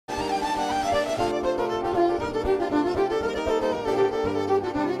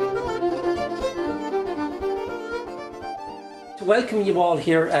welcome you all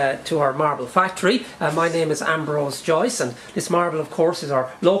here to our marble factory. My name is Ambrose Joyce, and this marble of course is our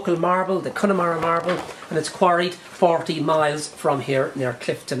local marble, the Connemara marble, and it's quarried 40 miles from here near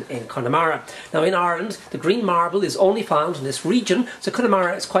Clifton in Connemara. Now in Ireland the green marble is only found in this region, so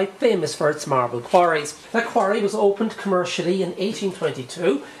Connemara is quite famous for its marble quarries. That quarry was opened commercially in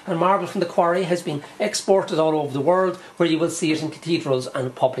 1822, and marble from the quarry has been exported all over the world, where you will see it in cathedrals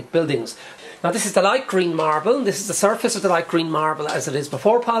and public buildings. Now this is the light green marble. This is the surface of the light green marble as it is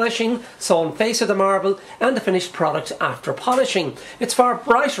before polishing, sawn face of the marble, and the finished product after polishing. It's far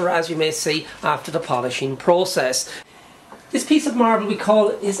brighter, as you may see, after the polishing process. This piece of marble we call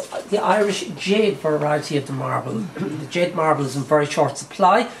is the Irish jade variety of the marble. The jade marble is in very short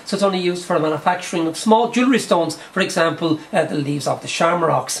supply, so it's only used for the manufacturing of small jewellery stones, for example the leaves of the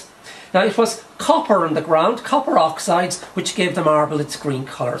shamrocks. Now it was copper in the ground, copper oxides, which gave the marble its green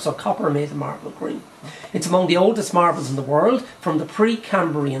colour. So copper made the marble green. It's among the oldest marbles in the world from the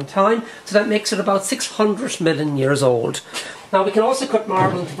pre-Cambrian time, so that makes it about 600 million years old. Now we can also cut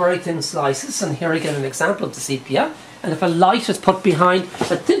marble into very thin slices, and here again an example of the sepia. And if a light is put behind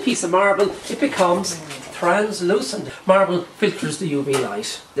a thin piece of marble, it becomes translucent. Marble filters the UV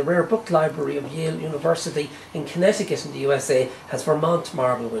light. The Rare Book Library of Yale University in Connecticut in the USA has Vermont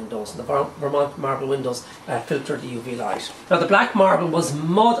marble windows, and the Vermont marble windows filter the UV light. Now the black marble was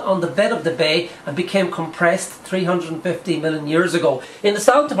mud on the bed of the bay and became compressed 350 million years ago. In the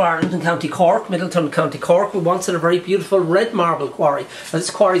south of Ireland, in County Cork, Middleton, County Cork, we once had a very beautiful red marble quarry. Now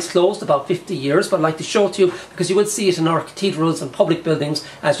this quarry is closed about 50 years, but I'd like to show it to you because you will see it in our cathedrals and public buildings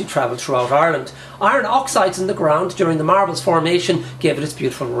as you travel throughout Ireland. Iron oxides in the ground during the marble's formation gave it its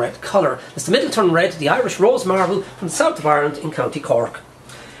beautiful red colour. It's the Middleton red, the Irish rose marble from the south of Ireland in County Cork.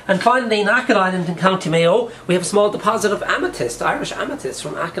 And finally in Achill Island in County Mayo we have a small deposit of amethyst, Irish amethyst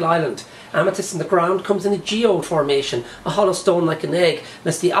from Achill Island. Amethyst in the ground comes in a geode formation, a hollow stone like an egg, and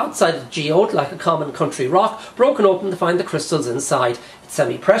it's the outside of the geode, like a common country rock, broken open to find the crystals inside. It's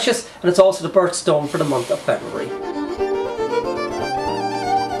semi-precious, and it's also the birthstone for the month of February.